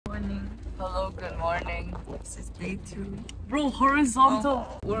Hello, good morning. This is day 2. Bro, horizontal.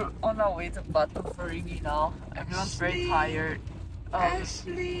 We're on our way to Batu Ferringhi now. Everyone's very tired.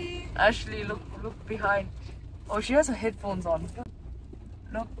 Ashley, look behind. Oh, she has her headphones on.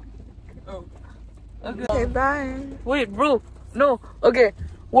 Look. Oh. Okay, bye. Wait, bro. No. Okay.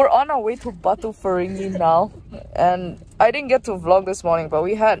 We're on our way to Batu Ferringhi now. And I didn't get to vlog this morning, but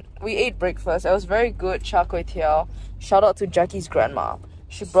we ate breakfast. It was very good. Char kway teow. Shout out to Jackie's grandma.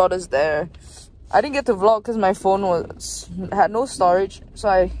 She brought us there. I didn't get to vlog because my phone had no storage, so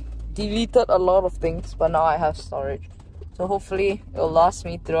I deleted a lot of things, but now I have storage. So hopefully it'll last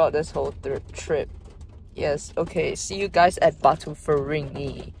me throughout this whole trip. Yes, okay. See you guys at Batu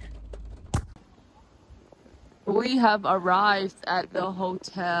Ferringhi. We have arrived at the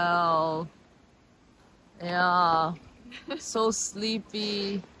hotel. Yeah, so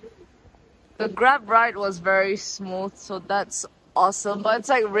sleepy. The Grab ride was very smooth, so that's awesome. But it's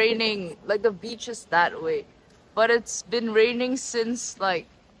like raining, like the beach is that way. But it's been raining since like,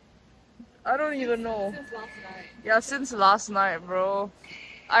 I don't even know. Since last night. Yeah, since last night, bro.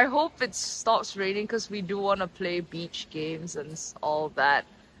 I hope it stops raining because we do want to play beach games and all that.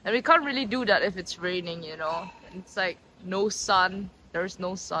 And we can't really do that if it's raining, you know. It's like no sun. There's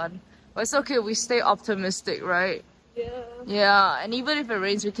no sun. But it's okay, we stay optimistic, right? Yeah. Yeah, and even if it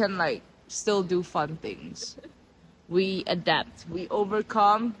rains, we can like still do fun things. We adapt, we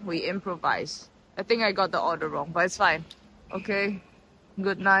overcome, we improvise. I think I got the order wrong, but it's fine. Okay,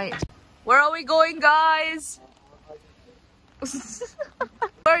 good night. Where are we going, guys?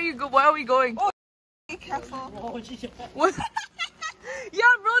 Where are we going? Oh, be careful. What?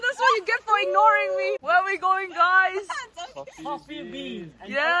 Yeah, bro, that's what you get for ignoring me. Where are we going, guys? Coffee bean.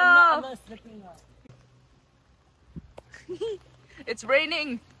 Yeah. I'm not slipping up. It's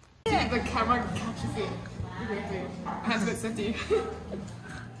raining. Yeah. The camera catches it. Exactly. Hands a bit sweaty.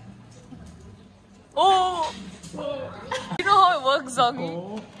 Oh! You know how it works, Zongi?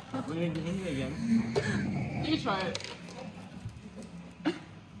 Oh, we're gonna do it again. You try it.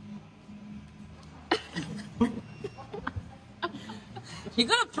 You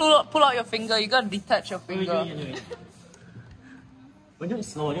gotta pull out your finger, you gotta detach your finger. We're doing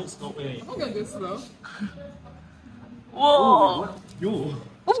slow, wait. I'm not gonna do it slow. Whoa! Yo!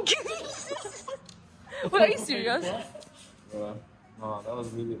 Wait, are you serious? No, that was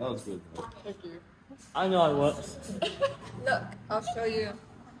good. Thank you. I know it works. Look, I'll show you.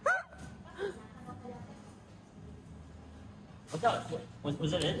 Was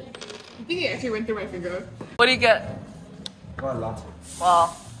that it? I think it actually went through my finger. What do you get? Latte.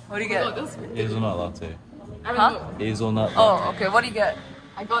 Wow. What do you get? Oh, this Hazelnut latte. Huh? Hazelnut latte. Oh, okay. What do you get?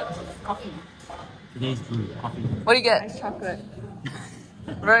 I got coffee. Today's brew, coffee. What do you get? Ice chocolate.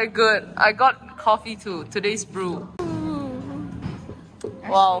 Very good. I got coffee too. Today's brew.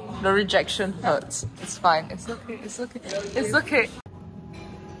 Wow, the rejection hurts. It's fine. It's okay. It's okay. It's okay.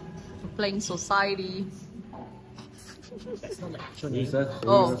 We're playing society. That's not the actual name.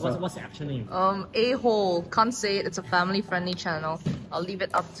 Oh. What's the actual name? A-hole. Can't say it. It's a family-friendly channel. I'll leave it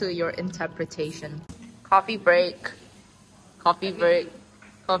up to your interpretation. Coffee break. Coffee break.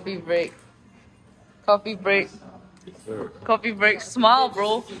 Coffee break. Coffee break. Coffee break. Smile,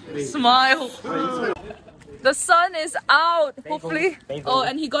 bro. Smile. The sun is out. Hopefully. Oh,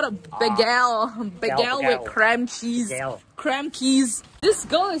 and he got a bagel with creme cheese. Creme cheese. This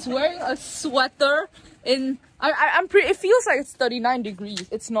girl is wearing a sweater in. I'm pretty. It feels like it's 39 degrees.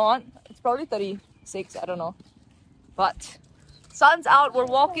 It's not. It's probably 36. I don't know. But sun's out. We're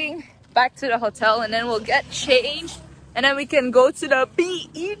walking back to the hotel, and then we'll get changed, and then we can go to the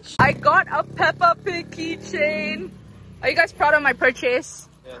beach. I got a Peppa Pig keychain. Are you guys proud of my purchase?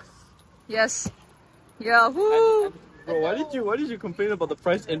 Yes. Yes. Yeah. Woo. Bro, why did you complain about the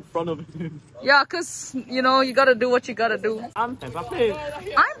price in front of him? Yeah, cause you know you gotta do what you gotta do. I'm Peppa Pig.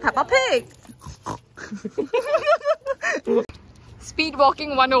 I'm Peppa Pig. Speed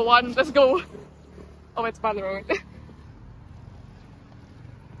walking 101. Let's go. Oh, it's by the road.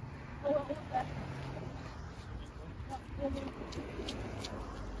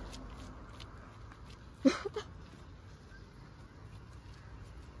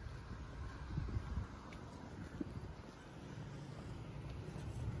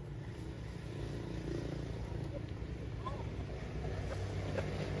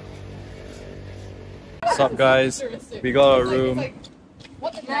 What's up, guys? We got a room.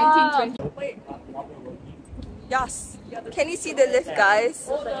 What the 1920? Wait. Yes. Can you see the lift, guys?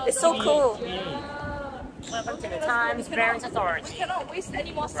 It's so cool. Welcome to the Times Variance Authority. We cannot waste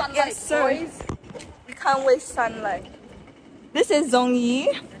any more sunlight, Yes, sir. boys. We can't waste sunlight. This is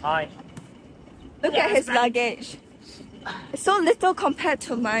Zhongyi. Hi. Look at his luggage. It's so little compared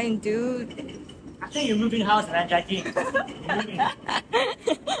to mine, dude. I think you're moving house, man, Jackie.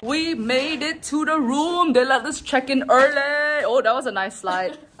 We made it to the room. They let us check in early. Oh, that was a nice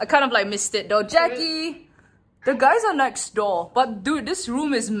slide. I kind of like missed it though. Jackie, the guys are next door. But dude, this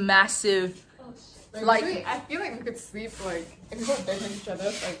room is massive. Like, I feel like we could sleep like if we both bed next each other.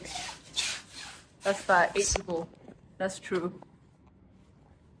 Like that's facts. 8 people. That's true.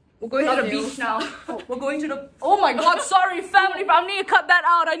 We're going to the beach now. We're going to the... Oh my god, sorry, family. I need to cut that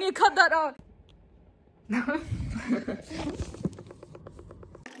out. I need to cut that out.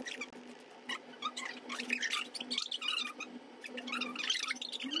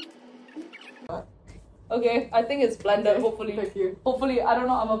 Okay, I think it's blended, hopefully. Thank you. Hopefully, I don't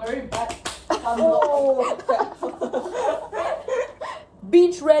know, I'm a very bad...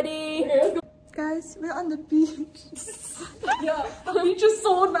 Beach ready! Okay, let's go. Guys, we're on the beach. Yeah, the beach is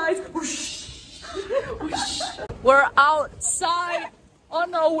so nice. Whoosh. Whoosh. We're outside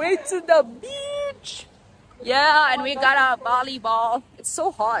on our way to the beach. Yeah, and we got our volleyball. It's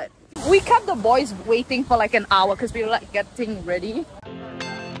so hot. We kept the boys waiting for like an hour because we were like getting ready.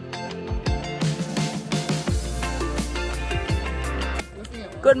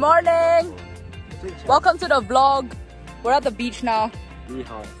 Good morning. Welcome to the vlog. We're at the beach now.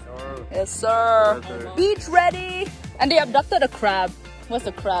 Yes, sir. Beach ready. And they abducted a crab. What's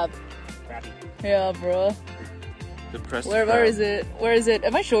a crab? Crabby. Yeah, bro. Depressed Where is it? Where is it?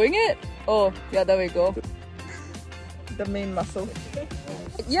 Am I showing it? Oh, yeah, there we go. The main muscle.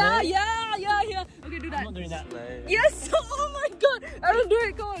 Yeah. Okay, do that. I'm not doing that. Yes! Oh my god! Aaron, do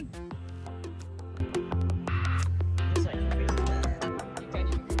it, go on.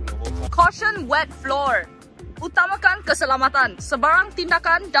 Caution wet floor. Utamakan keselamatan. Sebarang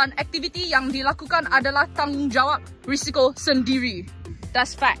tindakan dan aktiviti yang dilakukan adalah tanggungjawab risiko sendiri.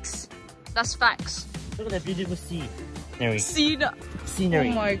 That's facts. That's facts. Look at the beautiful sea.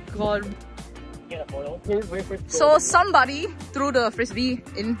 Scenery. Oh my god. Get a photo. So somebody threw the frisbee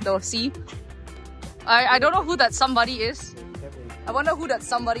in the sea. I don't know who that somebody is. I wonder who that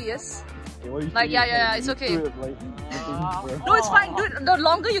somebody is. Like, yeah, it's okay. No, it's fine, dude. The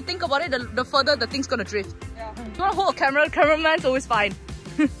longer you think about it, the further the thing's gonna drift. Yeah. You wanna hold a camera? Cameraman's always fine.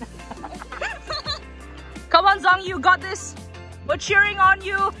 Come on, Zhang, you got this. We're cheering on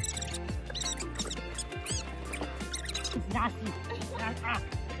you. Nasty.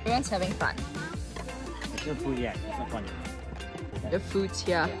 Everyone's having fun. There's no food yet. It's not funny. The food's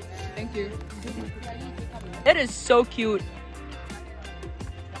here. Thank you. It is so cute.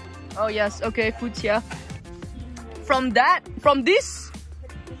 Oh yes, okay, food's here. From this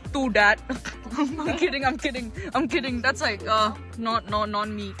to that. I'm kidding. That's like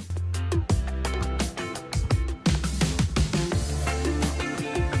non-meat.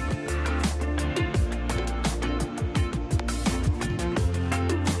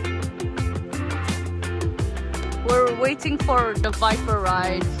 We're waiting for the Viper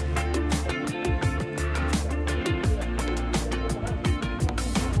ride.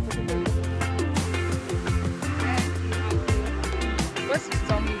 What's the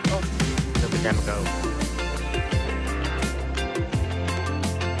zombie? Oh. Let the camera go.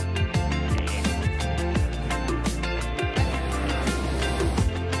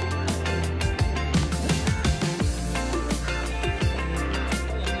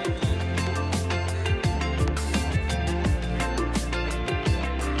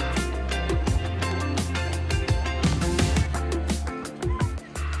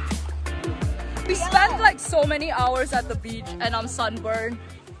 We spent like so many hours at the beach and I'm sunburned.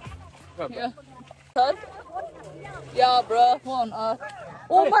 Yeah. Huh? Yeah, bro. What on earth?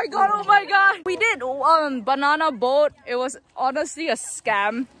 Oh my god. We did banana boat. It was honestly a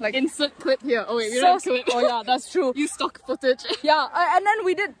scam. Like Insert clip here. Oh wait, we so, don't have clip. oh yeah, that's true. You stock footage. Yeah, and then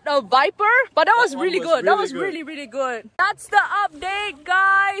we did a Viper, but that was really good. That was really really good. That's the update,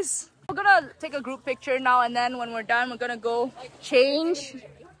 guys. We're gonna take a group picture now, and then when we're done, we're gonna go change,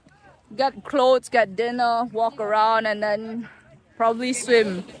 get clothes, get dinner, walk around, and then probably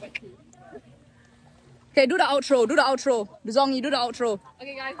swim. Okay, do the outro. Zong, you do the outro.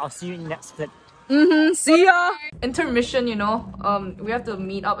 Okay, guys. I'll see you in the next clip. See ya. Intermission, you know. We have to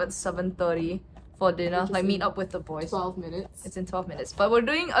meet up at 7:30 for dinner. Like meet up with the boys. 12 minutes. It's in 12 minutes. But we're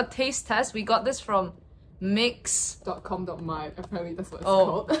doing a taste test. We got this from .com.my. Apparently that's what it's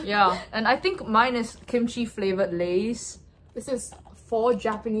Oh, called. yeah. And I think mine is kimchi flavored Lay's. This is 4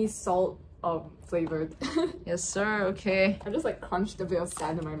 Japanese salt flavored. Yes, sir. Okay. I just like crunched a bit of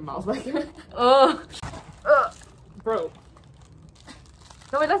sand in my mouth. Like, bro.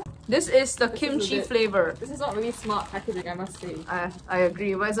 No, wait, this is the kimchi it. flavor. This is not really smart packaging, I must say. I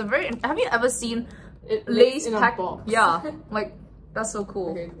agree. But it's a very... Have you ever seen It Lace in a pack. box. Yeah, like that's so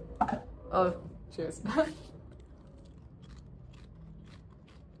cool. Okay. Oh, Cheers.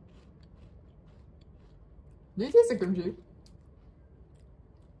 Do you taste the kimchi?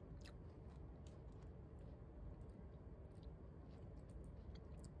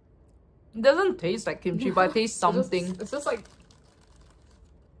 it doesn't taste like kimchi, but it tastes something It's just like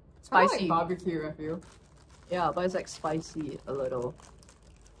spicy. like barbecue, I feel. Yeah, but it's like spicy a little.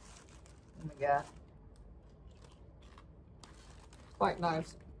 Oh my god. Quite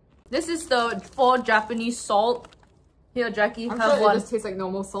nice. This is the 4 Japanese salt. Here, Jackie, I'm have sure one. it just tastes like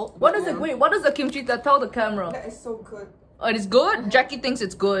normal salt. What but is it? yeah. Wait, what is the kimchi? Tell the camera. That is so good. Oh, it is good? Jackie thinks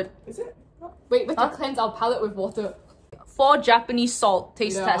it's good. Is it? Wait, we have to cleanse our palate with water. 4 Japanese salt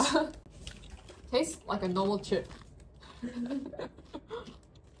taste Yeah. test. Tastes like a normal chip.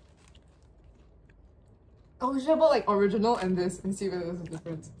 Oh, we should have bought like original and this and see whether there's a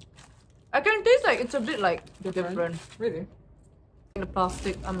difference. I can taste like it's a bit like different. Really? The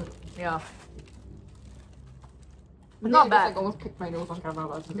plastic, yeah. I Not think I just, bad. like almost picked my nose on camera,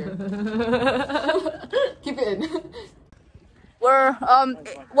 but it's okay. Keep it in. We're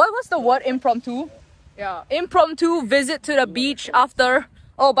what was the word? Impromptu. Yeah. Impromptu visit to the beach after.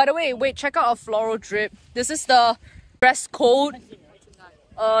 Oh, by the way, wait, check out our floral drip. This is the dress code.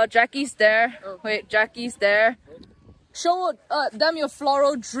 Jackie's there. Oh. Wait, Jackie's there. Show them your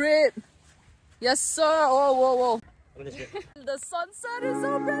floral drip. Yes, sir. Whoa, whoa, whoa. The sunset is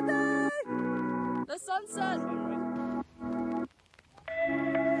so pretty. The sunset.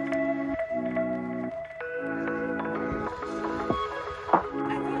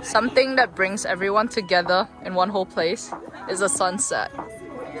 Something that brings everyone together in one whole place is a sunset.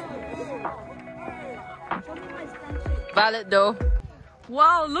 Valid though.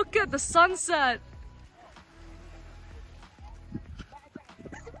 Wow, look at the sunset.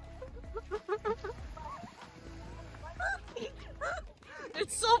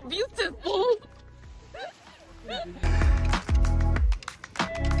 It's so beautiful.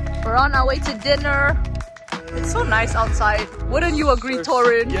 We're on our way to dinner. It's so nice outside. Wouldn't you agree,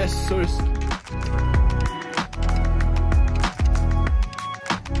 Toryn? Yes, sir.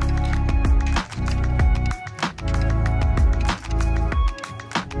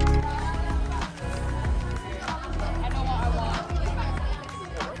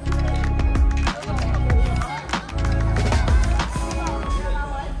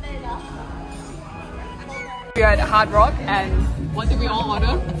 We are at Hard Rock and what did we all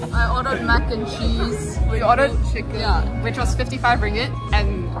order? I ordered mac and cheese. We ordered chicken. Yeah, which was 55 ringgit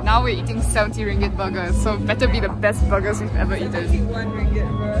and now we're eating 70 ringgit burgers. So better be the best burgers we've ever eaten. 1 ringgit,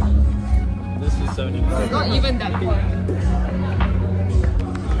 bro. This is 75. Not even that big.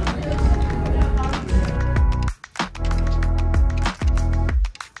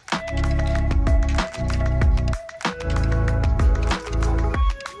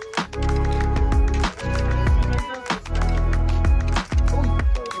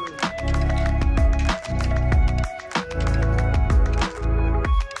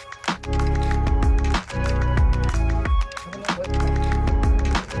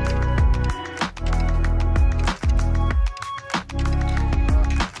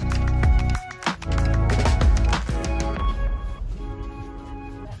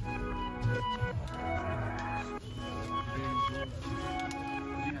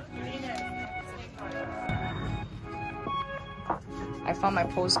 I found my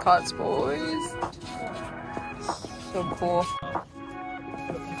postcards, boys. So cool.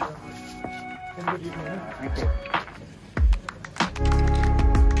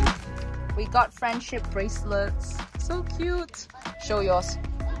 We got friendship bracelets. So cute. Show yours.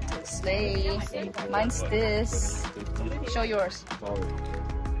 Slay. Mine's this. Show yours.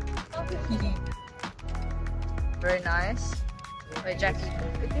 Very nice. Wait, Jackie.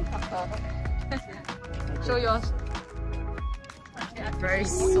 Show yours. Very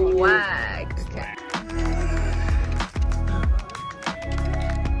swag. Okay.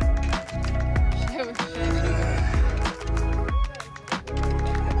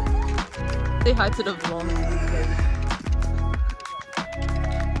 Say hi to the vlog.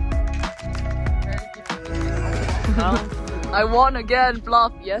 I won again,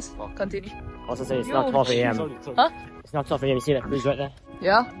 Bluff. Yes, continue. Also say it's not 12 a.m. Huh? It's not 12 a.m. You see that cruise right there?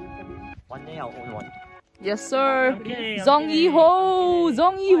 Yeah. One day I'll own one. Yes, sir. Okay, Zong Yi Ho!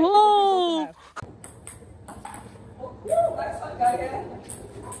 Zong Yi Ho!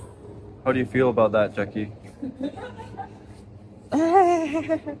 How do you feel about that, Jackie?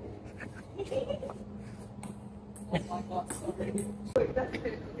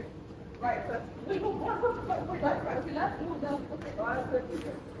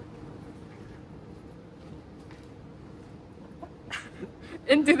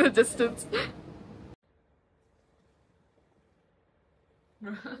 into the distance.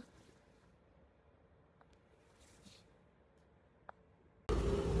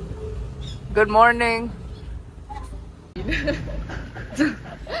 Good morning.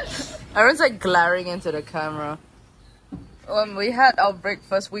 Everyone's like glaring into the camera. When we had our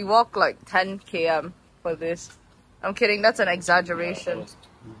breakfast, we walked like 10 km for this. I'm kidding, that's an exaggeration.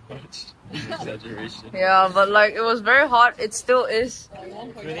 Exaggeration. Yeah, but like it was very hot. It still is.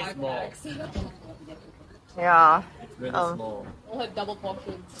 It's really small. Yeah. It's really small. We'll have double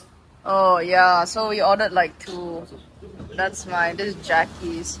portions. Oh yeah, so we ordered like 2. That's mine. This is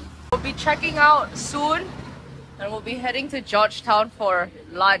Jackie's. We'll be checking out soon and we'll be heading to Georgetown for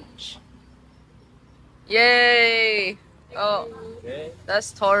lunch. Yay! Oh, Okay.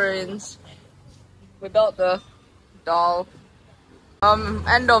 that's Toryn's without the doll.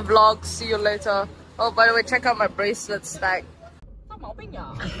 End of vlog. See you later. Oh, by the way, check out my bracelet stack. 发毛病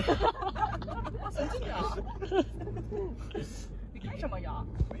呀！神经呀！你干什么呀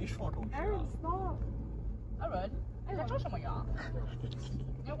没说中间。 ？Aaron，你在做什么呀？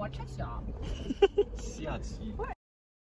你要玩 chess 呀？下棋。